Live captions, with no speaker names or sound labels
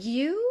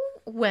You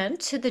went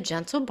to the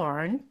Gentle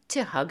Barn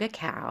to hug a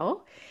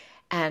cow,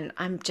 and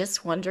I'm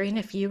just wondering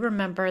if you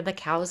remember the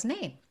cow's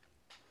name.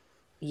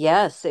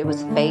 Yes, it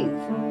was Faith.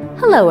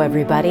 Hello,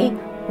 everybody.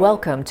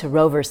 Welcome to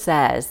Rover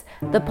Says,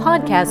 the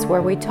podcast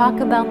where we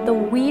talk about the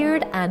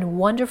weird and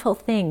wonderful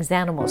things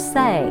animals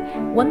say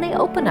when they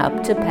open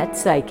up to pet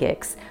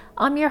psychics.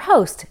 I'm your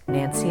host,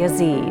 Nancy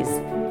Aziz.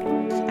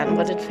 And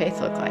what did Faith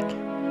look like?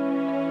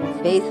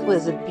 Faith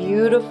was a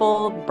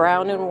beautiful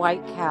brown and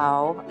white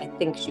cow. I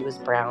think she was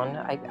brown.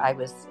 I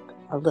was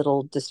a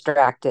little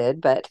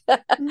distracted, but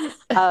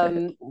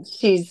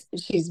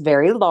she's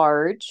very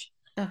large,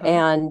 Uh-huh.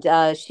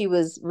 and she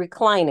was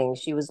reclining.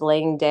 She was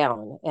laying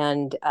down,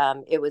 and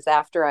it was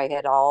after I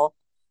had all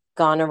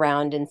gone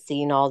around and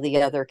seen all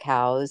the other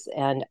cows,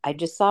 and I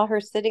just saw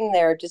her sitting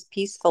there just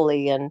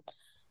peacefully, and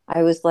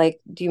I was like,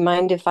 "Do you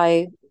mind if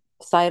I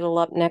sidle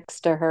up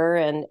next to her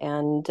and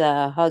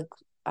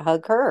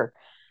hug her?"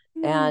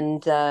 Mm.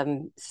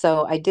 And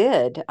so I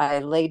did. I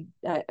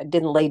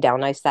didn't lay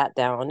down. I sat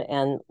down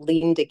and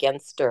leaned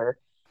against her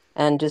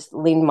and just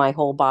leaned my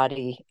whole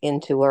body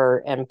into her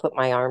and put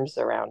my arms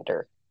around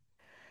her.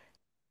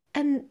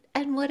 And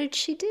what did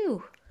she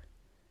do?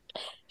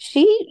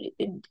 She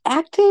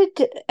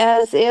acted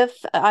as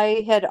if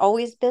I had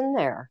always been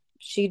there.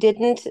 She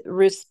didn't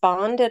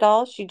respond at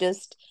all. She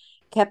just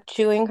kept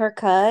chewing her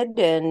cud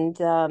and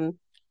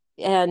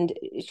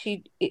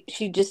she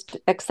just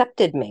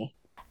accepted me.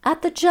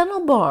 At the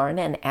Gentle Barn,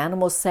 an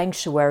animal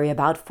sanctuary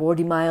about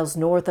 40 miles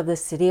north of the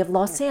city of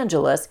Los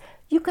Angeles,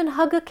 you can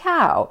hug a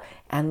cow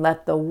and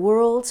let the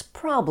world's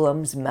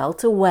problems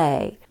melt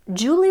away.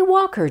 Julie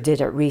Walker did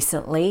it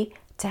recently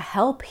to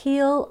help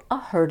heal a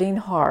hurting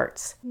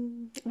heart.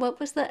 What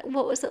was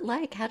it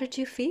like? How did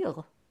you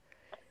feel?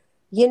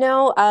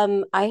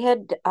 I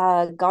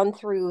had gone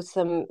through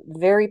some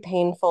very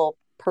painful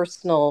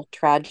personal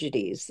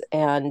tragedies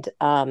and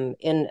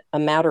in a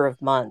matter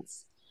of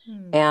months.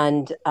 Hmm.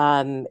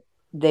 And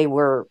they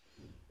were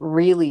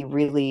really,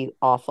 really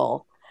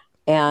awful.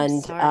 I'm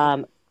And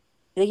sorry.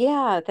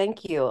 yeah,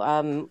 thank you.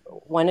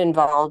 One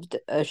involved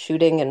a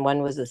shooting and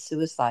one was a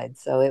suicide.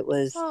 So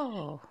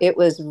Oh. it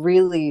was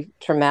really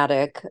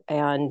traumatic.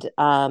 And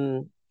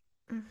Mm.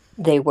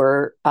 they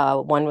were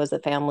one was a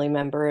family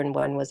member and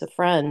one was a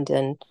friend.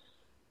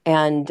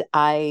 And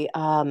I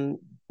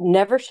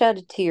never shed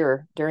a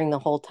tear during the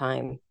whole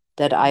time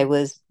that I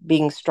was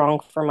being strong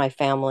for my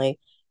family,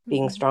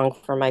 being Mhm. strong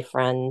for my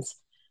friends.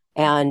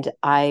 And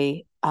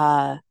I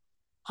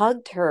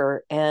hugged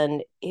her,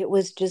 and it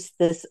was just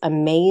this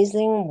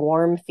amazing,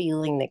 warm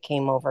feeling that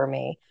came over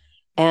me.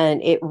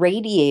 And it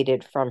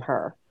radiated from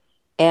her.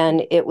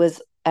 And it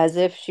was as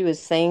if she was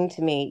saying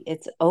to me,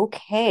 "It's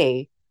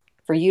okay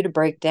for you to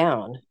break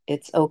down.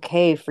 It's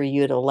okay for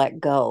you to let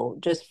go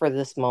just for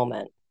this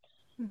moment."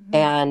 Mhm.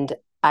 And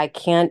I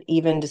can't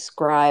even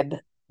describe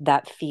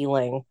that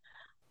feeling.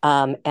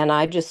 And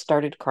I just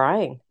started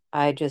crying.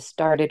 I just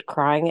started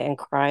crying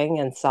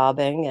and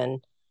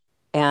sobbing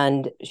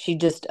and she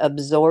just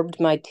absorbed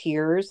my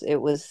tears. It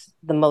was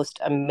the most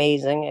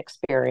amazing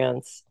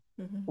experience.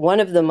 Mhm. One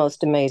of the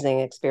most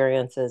amazing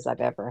experiences I've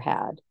ever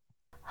had.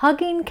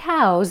 Hugging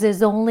cows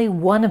is only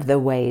one of the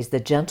ways the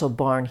Gentle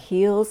Barn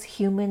heals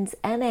humans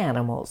and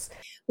animals.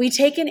 We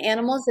take in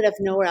animals that have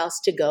nowhere else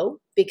to go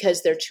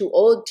because they're too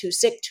old, too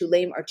sick, too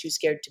lame, or too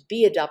scared to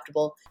be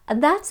adoptable.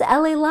 And that's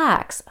Ellie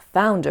Lax,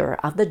 founder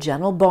of the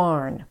Gentle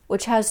Barn,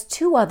 which has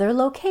two other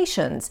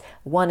locations,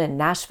 one in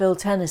Nashville,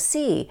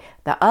 Tennessee,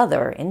 the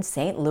other in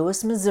St.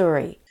 Louis,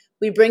 Missouri.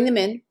 We bring them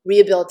in,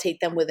 rehabilitate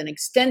them with an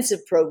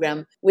extensive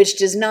program, which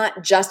does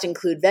not just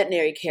include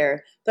veterinary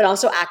care, but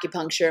also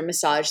acupuncture,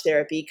 massage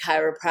therapy,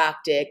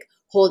 chiropractic,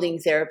 holding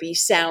therapy,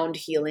 sound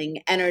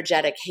healing,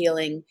 energetic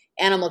healing,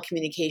 animal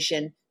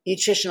communication,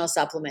 nutritional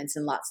supplements,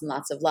 and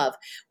lots of love.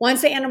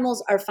 Once the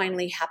animals are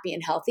finally happy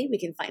and healthy, we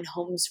can find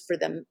homes for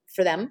them.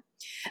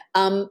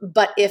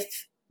 But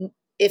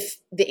if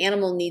the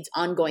animal needs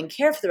ongoing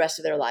care for the rest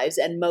of their lives,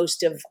 and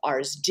most of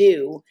ours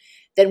do,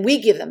 then we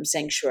give them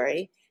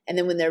sanctuary. And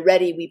then when they're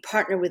ready, we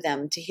partner with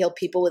them to heal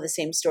people with the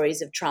same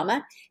stories of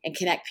trauma and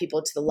connect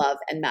people to the love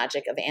and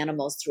magic of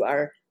animals through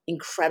our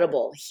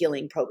incredible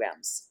healing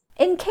programs.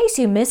 In case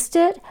you missed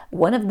it,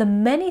 one of the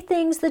many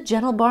things the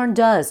Gentle Barn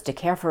does to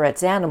care for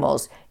its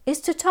animals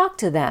is to talk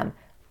to them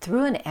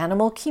through an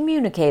animal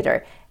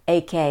communicator,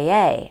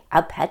 aka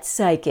a pet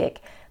psychic.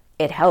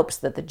 It helps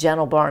that the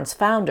Gentle Barn's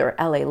founder,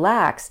 Ellie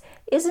Lax,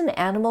 is an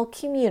animal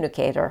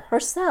communicator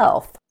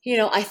herself.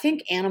 I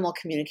think animal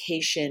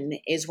communication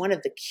is one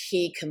of the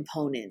key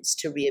components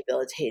to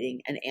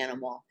rehabilitating an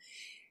animal.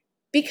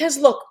 Because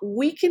look,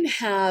 we can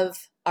have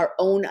our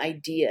own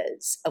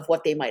ideas of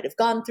what they might have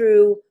gone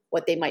through,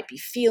 what they might be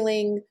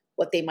feeling,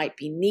 what they might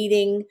be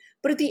needing.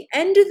 But at the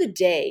end of the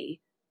day,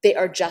 they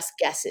are just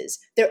guesses.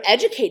 They're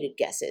educated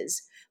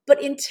guesses.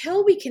 But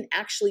until we can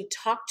actually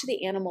talk to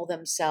the animal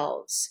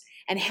themselves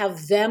and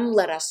have them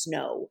let us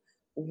know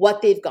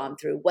what they've gone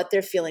through, what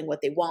they're feeling,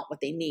 what they want, what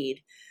they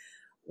need,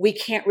 we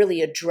can't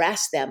really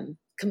address them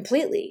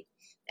completely.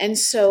 And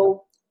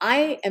so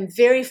I am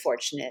very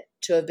fortunate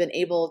to have been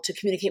able to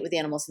communicate with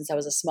animals since I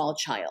was a small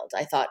child.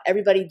 I thought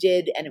everybody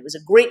did, and it was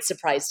a great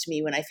surprise to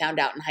me when I found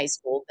out in high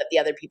school that the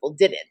other people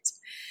didn't.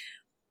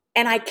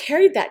 And I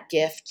carried that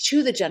gift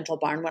to the Gentle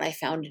Barn when I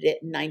founded it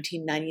in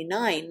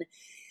 1999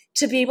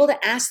 to be able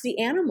to ask the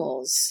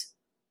animals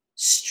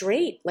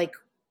straight, like,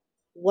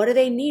 what do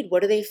they need?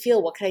 What do they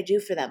feel? What can I do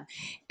for them?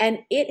 And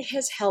it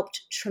has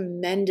helped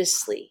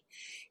tremendously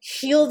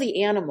heal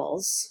the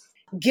animals,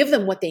 give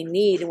them what they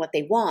need and what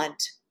they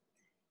want,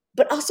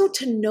 but also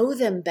to know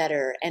them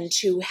better and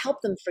to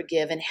help them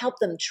forgive and help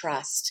them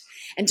trust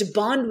and to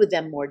bond with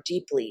them more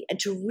deeply and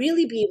to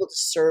really be able to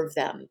serve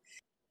them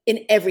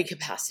in every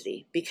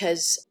capacity.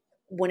 Because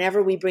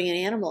whenever we bring an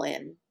animal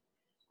in,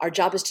 our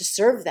job is to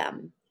serve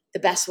them the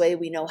best way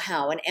we know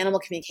how. And animal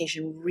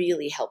communication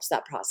really helps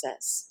that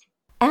process.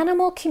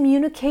 Animal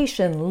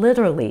communication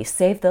literally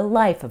saved the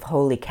life of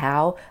Holy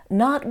Cow,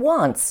 not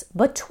once,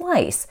 but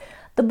twice.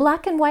 The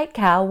black and white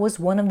cow was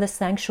one of the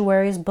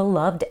sanctuary's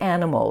beloved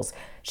animals.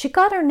 She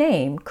got her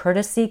name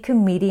courtesy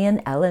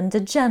comedian Ellen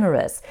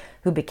DeGeneres,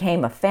 who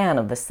became a fan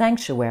of the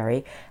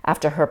sanctuary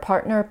after her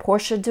partner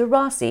Portia de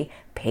Rossi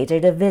paid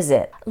it a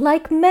visit.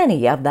 Like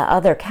many of the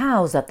other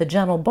cows at the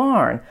Gentle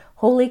Barn,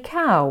 Holy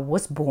Cow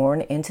was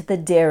born into the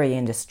dairy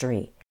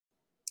industry.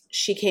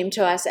 She came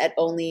to us at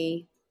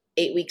only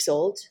 8 weeks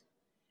old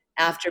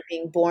after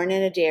being born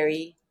in a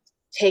dairy,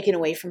 taken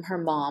away from her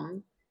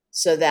mom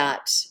so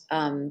that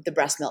the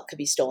breast milk could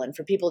be stolen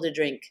for people to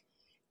drink.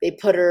 They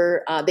put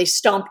her, they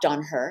stomped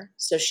on her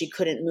so she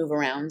couldn't move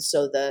around,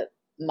 so the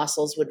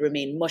muscles would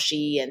remain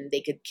mushy and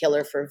they could kill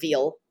her for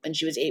veal when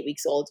she was 8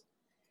 weeks old.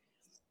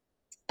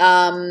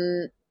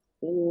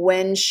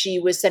 When she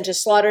was sent to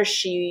slaughter,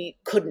 she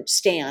couldn't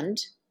stand.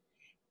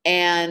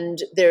 And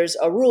there's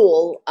a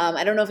rule,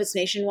 I don't know if it's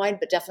nationwide,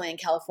 but definitely in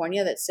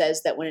California, that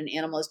says that when an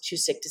animal is too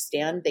sick to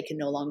stand, they can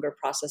no longer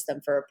process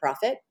them for a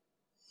profit.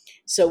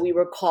 So we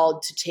were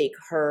called to take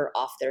her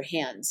off their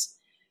hands.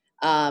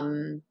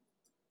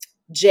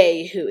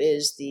 Jay, who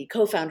is the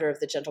co-founder of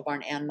the Gentle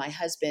Barn, and my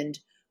husband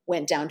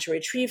went down to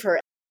retrieve her.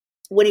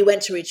 When he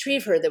went to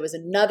retrieve her, there was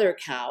another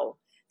cow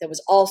that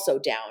was also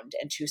downed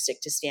and too sick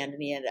to stand,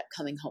 and he ended up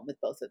coming home with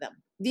both of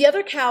them. The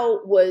other cow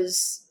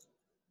was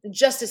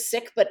just as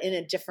sick, but in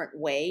a different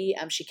way.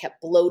 She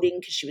kept bloating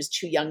because she was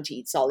too young to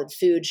eat solid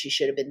food. She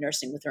should have been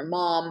nursing with her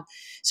mom.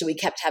 So we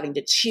kept having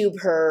to tube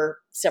her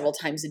several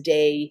times a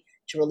day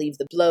to relieve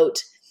the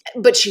bloat,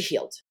 but she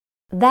healed.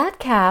 That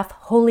calf,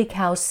 Holy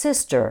Cow's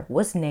sister,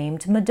 was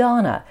named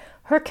Madonna.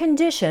 Her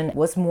condition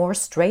was more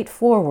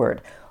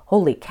straightforward.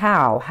 Holy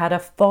Cow had a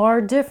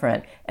far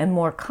different and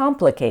more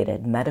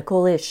complicated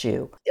medical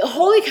issue.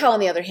 Holy Cow, on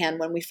the other hand,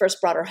 when we first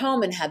brought her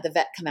home and had the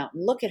vet come out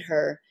and look at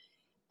her,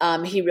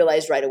 he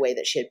realized right away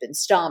that she had been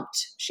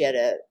stomped. She had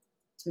a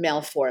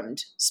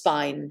malformed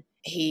spine.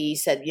 He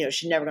said,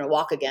 she's never going to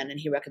walk again, and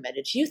he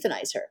recommended to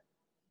euthanize her.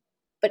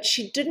 But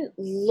she didn't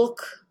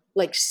look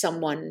like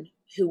someone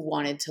who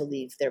wanted to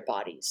leave their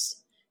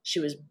bodies. She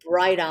was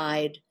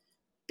bright-eyed,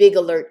 big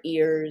alert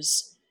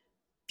ears,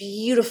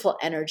 beautiful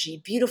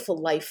energy, beautiful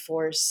life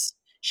force.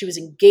 She was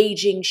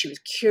engaging. She was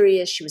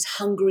curious. She was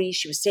hungry.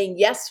 She was saying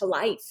yes to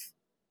life.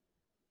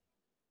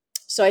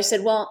 So I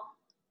said, well,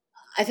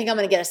 I think I'm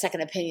going to get a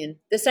second opinion.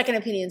 The second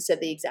opinion said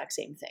the exact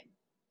same thing.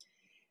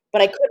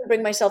 But I couldn't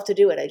bring myself to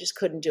do it. I just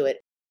couldn't do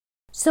it.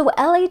 So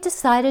Ellie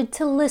decided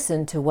to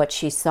listen to what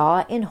she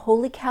saw in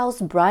Holy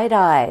Cow's bright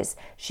eyes.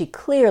 She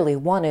clearly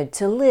wanted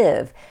to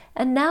live,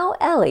 and now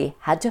Ellie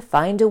had to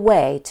find a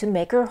way to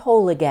make her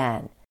whole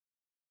again.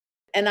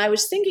 And I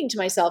was thinking to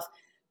myself,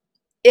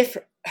 if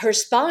her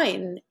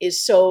spine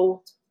is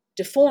so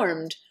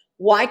deformed,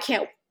 why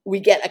can't we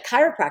get a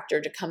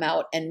chiropractor to come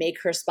out and make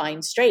her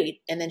spine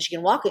straight, and then she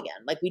can walk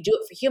again? Like we do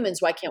it for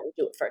humans, why can't we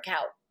do it for a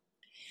cow?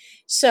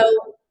 So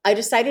I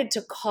decided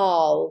to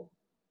call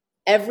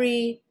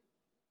every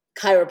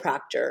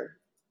chiropractor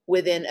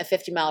within a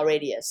 50-mile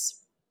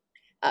radius.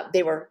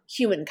 They were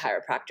human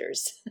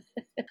chiropractors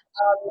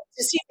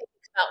to see if they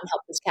could come out and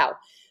help this cow.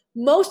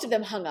 Most of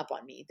them hung up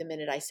on me the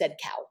minute I said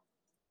cow.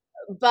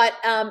 But,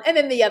 and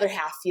then the other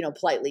half,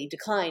 politely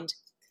declined.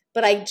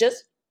 But I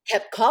just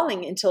kept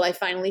calling until I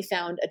finally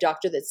found a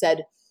doctor that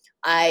said,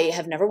 I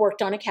have never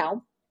worked on a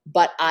cow,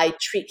 but I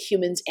treat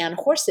humans and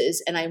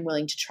horses, and I'm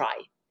willing to try.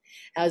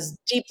 I was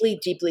deeply,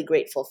 deeply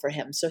grateful for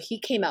him. So he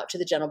came out to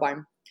the Gentle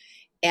Barn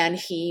and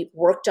he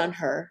worked on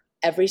her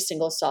every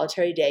single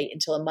solitary day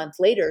until a month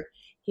later.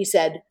 He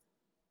said,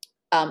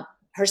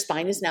 her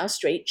spine is now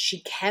straight.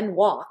 She can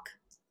walk.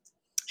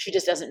 She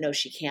just doesn't know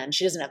she can.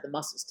 She doesn't have the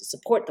muscles to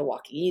support the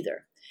walking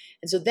either.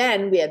 And so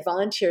then we had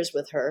volunteers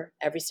with her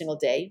every single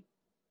day.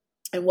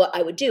 And what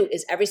I would do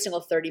is every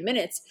single 30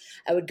 minutes,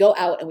 I would go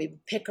out and we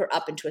would pick her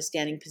up into a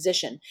standing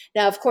position.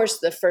 Now, of course,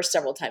 the first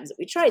several times that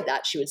we tried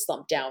that, she would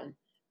slump down,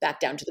 back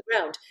down to the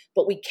ground.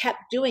 But we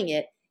kept doing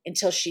it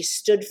until she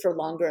stood for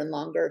longer and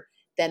longer,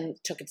 then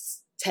took a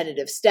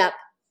tentative step.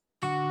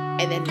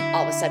 And then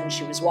all of a sudden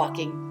she was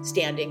walking,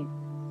 standing,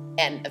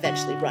 and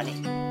eventually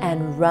running.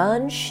 And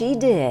run she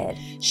did.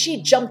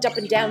 She jumped up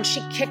and down.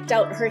 She kicked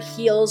out her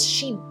heels.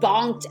 She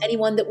bonked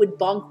anyone that would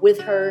bonk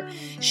with her.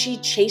 She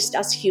chased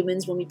us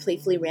humans when we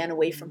playfully ran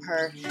away from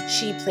her.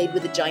 She played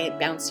with a giant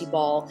bouncy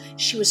ball.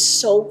 She was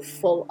so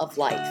full of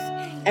life.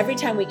 Every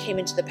time we came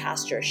into the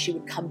pasture, she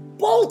would come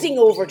bolting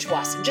over to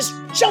us and just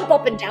jump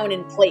up and down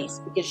in place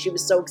because she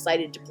was so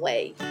excited to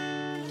play.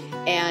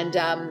 And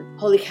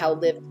Holy Cow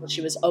lived until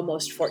she was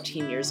almost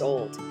 14 years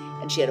old.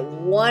 And she had a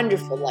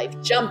wonderful life,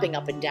 jumping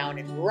up and down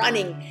and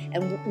running.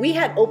 And we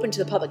had open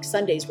to the public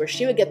Sundays where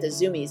she would get the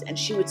zoomies and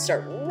she would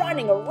start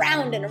running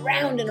around and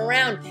around and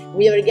around.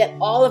 We would get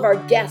all of our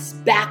guests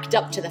backed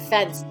up to the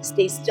fence to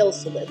stay still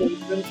so that there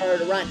was room for her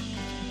to run.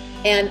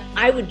 And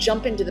I would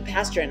jump into the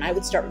pasture and I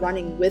would start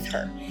running with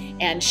her.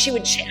 And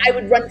I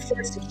would run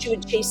first and she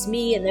would chase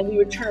me. And then we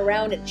would turn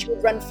around and she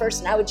would run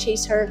first and I would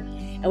chase her.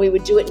 And we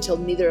would do it until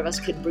neither of us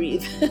could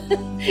breathe.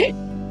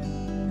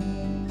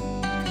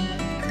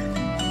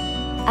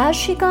 As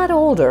she got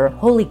older,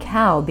 Holy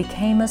Cow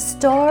became a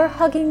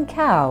star-hugging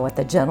cow at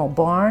the Gentle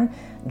Barn,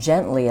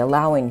 gently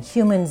allowing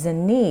humans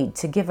in need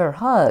to give her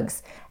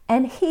hugs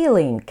and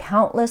healing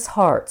countless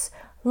hearts,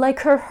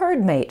 like her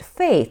herd mate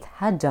Faith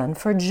had done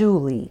for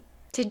Julie.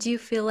 Did you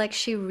feel like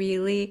she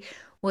really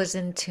was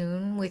in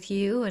tune with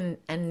you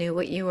and knew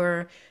what you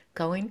were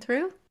going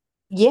through?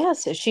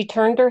 Yes, she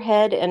turned her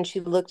head and she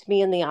looked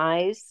me in the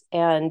eyes,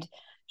 and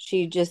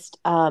she just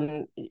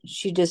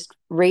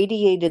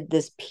radiated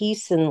this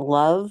peace and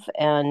love,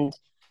 and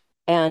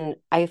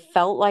I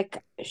felt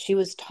like she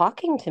was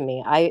talking to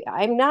me.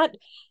 I'm not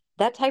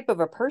that type of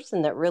a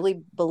person that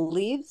really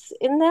believes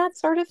in that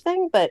sort of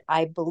thing, but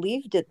I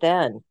believed it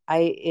then.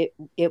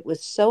 It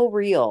was so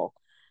real.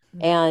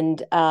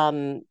 And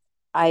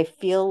I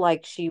feel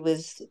like she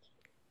was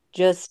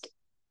just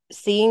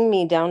seeing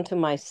me down to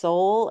my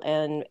soul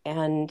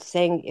and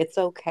saying it's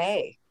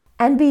okay.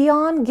 And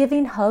beyond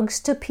giving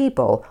hugs to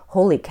people,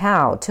 Holy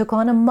Cow took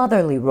on a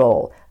motherly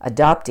role,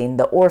 adopting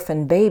the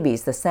orphan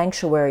babies the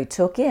sanctuary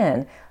took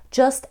in,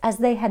 just as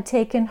they had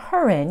taken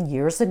her in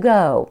years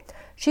ago.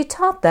 She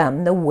taught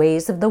them the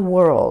ways of the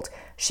world.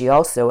 She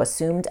also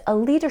assumed a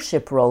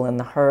leadership role in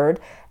the herd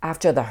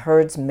after the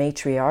herd's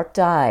matriarch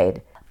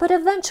died. But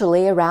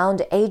eventually,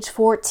 around age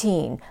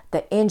 14,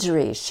 the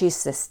injuries she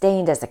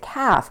sustained as a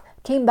calf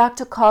came back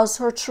to cause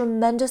her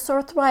tremendous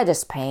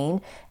arthritis pain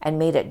and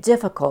made it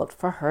difficult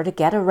for her to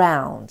get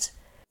around.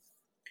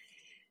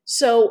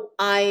 So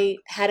I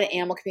had an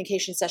animal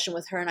communication session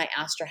with her and I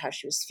asked her how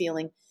she was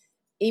feeling.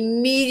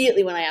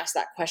 Immediately when I asked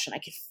that question, I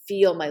could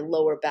feel my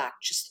lower back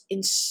just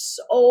in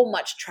so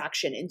much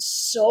traction, in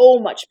so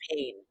much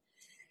pain.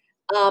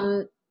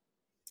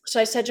 So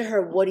I said to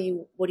her, what do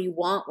you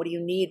want? What do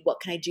you need? What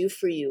can I do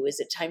for you? Is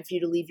it time for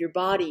you to leave your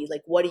body?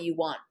 Like, what do you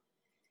want?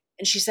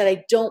 And she said,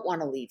 I don't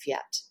want to leave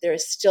yet. There are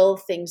still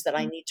things that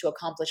I need to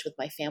accomplish with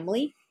my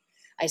family.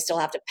 I still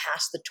have to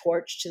pass the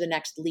torch to the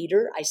next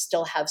leader. I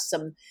still have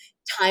some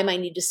time I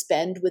need to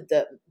spend with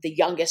the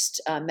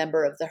youngest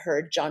member of the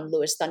herd, John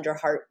Lewis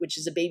Thunderheart, which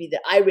is a baby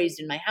that I raised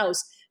in my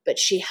house, but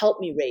she helped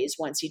me raise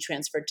once he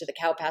transferred to the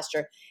cow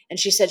pasture. And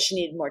she said she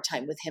needed more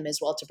time with him as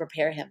well to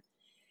prepare him.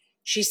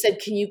 She said,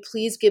 can you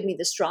please give me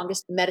the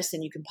strongest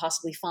medicine you can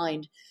possibly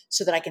find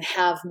so that I can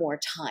have more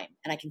time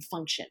and I can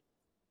function?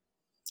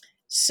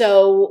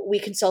 So we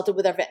consulted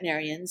with our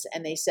veterinarians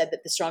and they said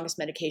that the strongest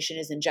medication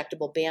is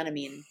injectable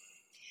Banamine.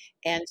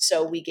 And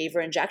so we gave her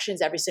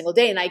injections every single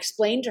day. And I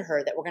explained to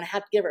her that we're going to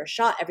have to give her a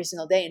shot every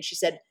single day. And she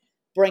said,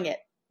 bring it,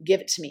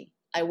 give it to me.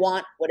 I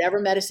want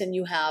whatever medicine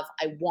you have.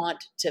 I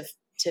want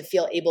to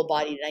feel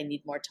able-bodied and I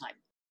need more time.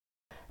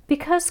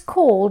 Because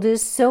cold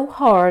is so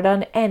hard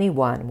on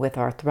anyone with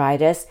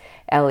arthritis,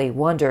 Ellie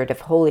wondered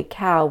if Holy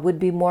Cow would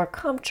be more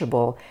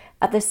comfortable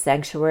at the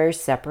Sanctuary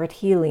Separate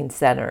Healing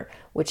Center,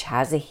 which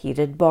has a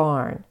heated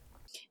barn.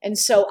 And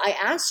so I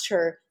asked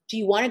her, do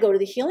you want to go to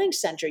the healing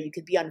center? You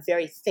could be on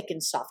very thick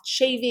and soft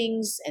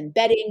shavings and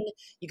bedding.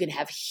 You can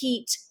have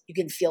heat. You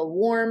can feel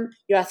warm.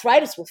 Your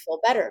arthritis will feel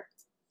better.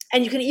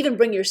 And you can even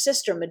bring your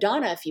sister,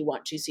 Madonna, if you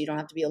want to, so you don't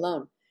have to be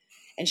alone.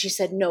 And she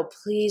said, no,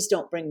 please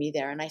don't bring me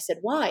there. And I said,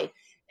 why?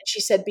 And she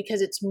said,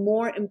 because it's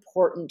more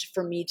important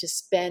for me to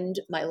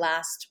spend my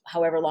last,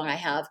 however long I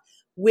have,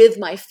 with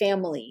my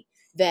family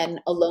than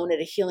alone at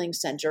a healing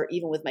center,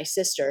 even with my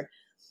sister.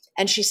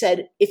 And she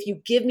said, if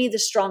you give me the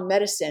strong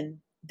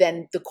medicine,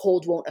 then the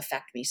cold won't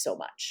affect me so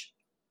much.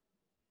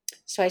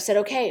 So I said,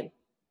 okay.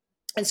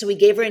 And so we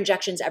gave her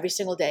injections every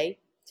single day.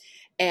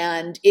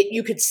 And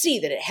you could see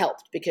that it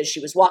helped because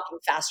she was walking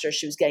faster.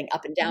 She was getting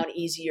up and down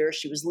easier.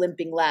 She was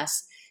limping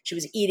less. She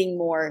was eating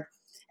more.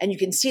 And you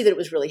can see that it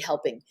was really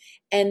helping.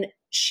 And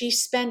she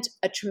spent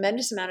a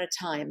tremendous amount of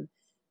time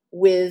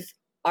with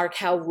our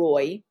cow,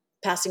 Roy,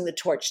 passing the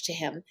torch to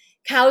him.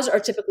 Cows are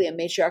typically a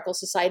matriarchal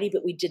society,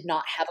 but we did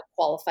not have a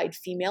qualified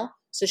female.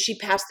 So she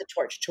passed the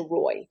torch to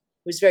Roy,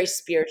 who was very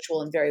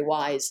spiritual and very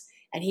wise.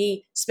 And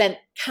he spent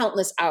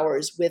countless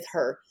hours with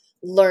her,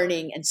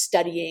 learning and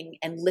studying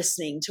and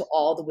listening to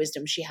all the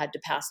wisdom she had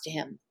to pass to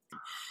him.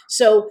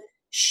 So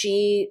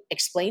she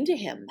explained to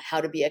him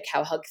how to be a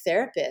cow hug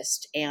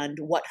therapist and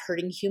what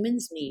hurting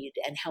humans need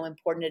and how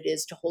important it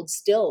is to hold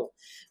still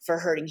for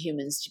hurting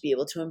humans to be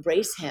able to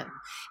embrace him,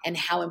 and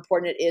how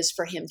important it is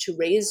for him to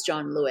raise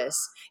John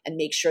Lewis and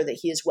make sure that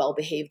he is well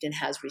behaved and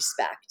has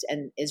respect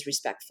and is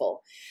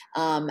respectful.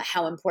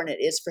 How important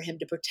it is for him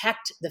to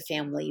protect the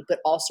family, but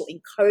also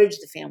encourage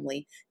the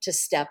family to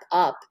step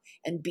up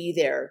and be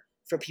there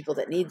for people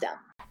that need them.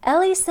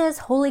 Ellie says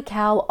Holy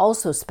Cow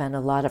also spent a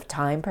lot of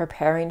time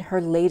preparing her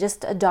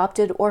latest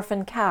adopted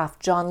orphan calf,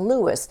 John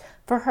Lewis,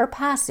 for her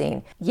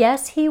passing.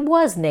 Yes, he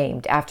was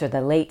named after the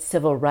late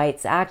civil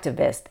rights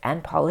activist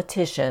and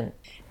politician.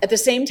 At the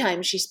same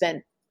time, she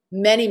spent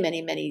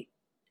many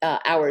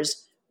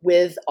hours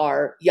with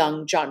our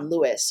young John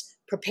Lewis,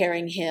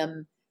 preparing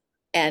him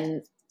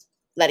and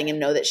letting him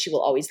know that she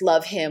will always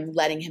love him,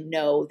 letting him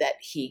know that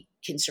he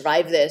can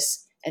survive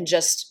this, and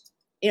just,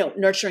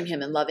 nurturing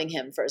him and loving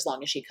him for as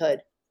long as she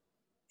could.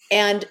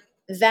 And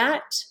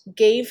that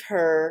gave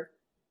her,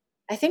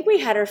 I think we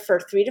had her for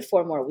 3 to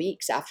 4 more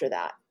weeks after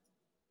that.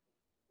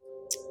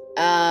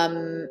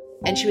 And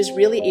she was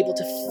really able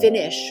to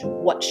finish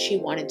what she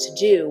wanted to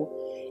do.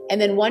 And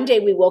then one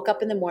day we woke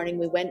up in the morning,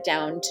 we went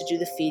down to do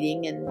the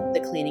feeding and the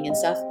cleaning and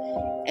stuff.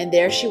 And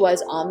there she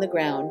was on the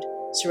ground,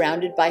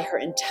 surrounded by her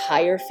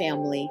entire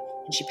family,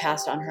 and she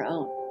passed on her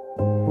own.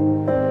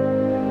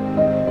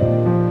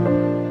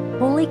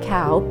 Holy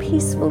Cow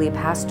peacefully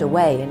passed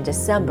away in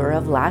December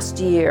of last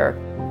year.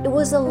 It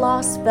was a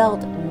loss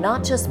felt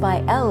not just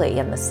by Ellie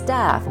and the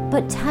staff,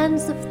 but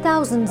tens of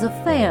thousands of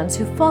fans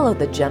who follow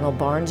the Gentle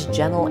Barn's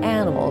gentle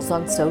animals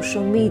on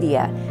social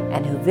media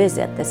and who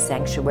visit the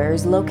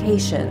sanctuary's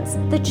locations.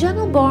 The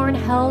Gentle Barn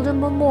held a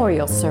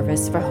memorial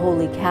service for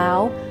Holy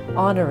Cow,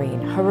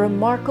 honoring her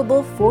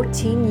remarkable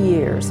 14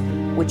 years,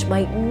 which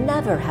might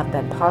never have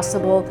been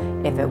possible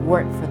if it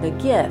weren't for the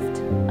gift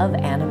of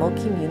animal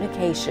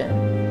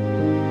communication.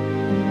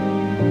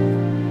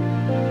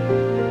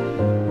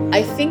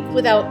 I think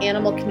without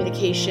animal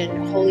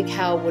communication, Holy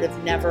Cow would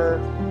have never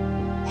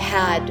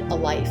had a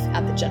life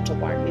at the Gentle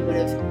Barn. We would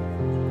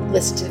have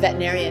listened to the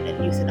veterinarian and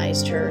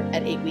euthanized her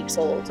at 8 weeks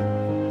old.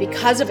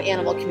 Because of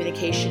animal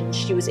communication,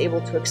 she was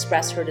able to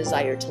express her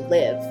desire to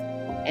live,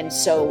 and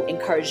so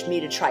encouraged me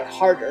to try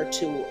harder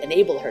to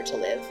enable her to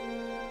live.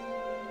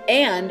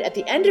 And at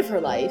the end of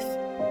her life,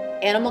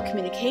 animal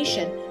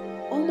communication,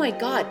 oh my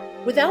God,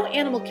 without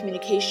animal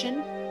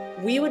communication,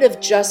 we would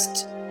have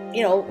just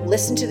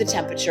listened to the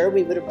temperature.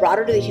 We would have brought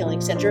her to the healing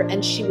center,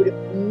 and she would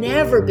have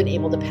never been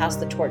able to pass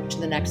the torch to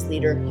the next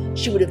leader.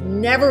 She would have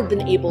never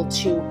been able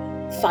to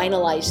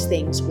finalize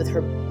things with her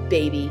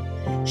baby.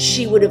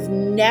 She would have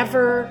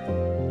never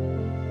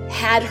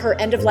had her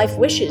end of life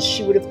wishes.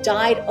 She would have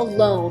died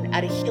alone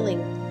at a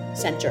healing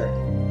center.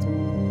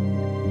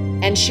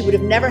 And she would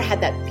have never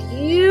had that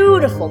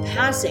beautiful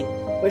passing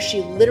where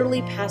she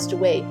literally passed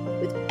away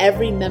with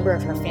every member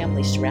of her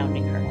family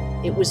surrounding her.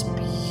 It was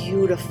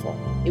beautiful.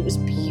 It was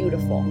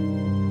beautiful.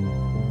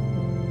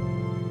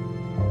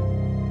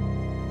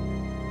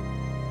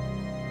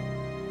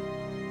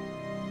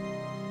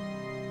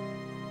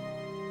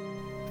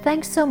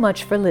 Thanks so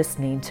much for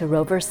listening to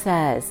Rover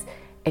Says.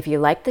 If you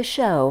like the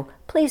show,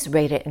 please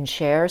rate it and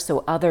share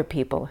so other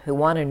people who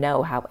want to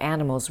know how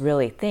animals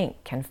really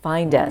think can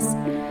find us.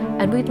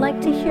 And we'd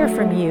like to hear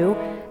from you.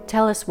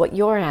 Tell us what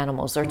your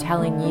animals are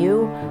telling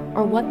you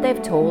or what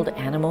they've told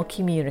animal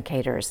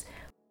communicators.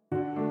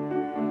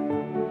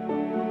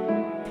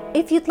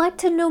 If you'd like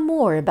to know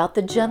more about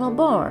the Gentle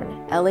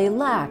Barn, Ellie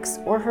Lax,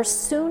 or her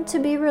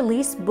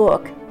soon-to-be-released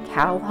book,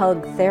 Cow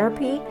Hug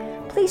Therapy,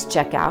 please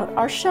check out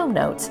our show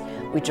notes.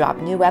 We drop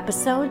new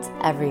episodes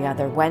every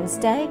other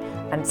Wednesday.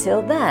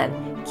 Until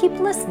then, keep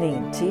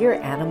listening to your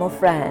animal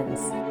friends.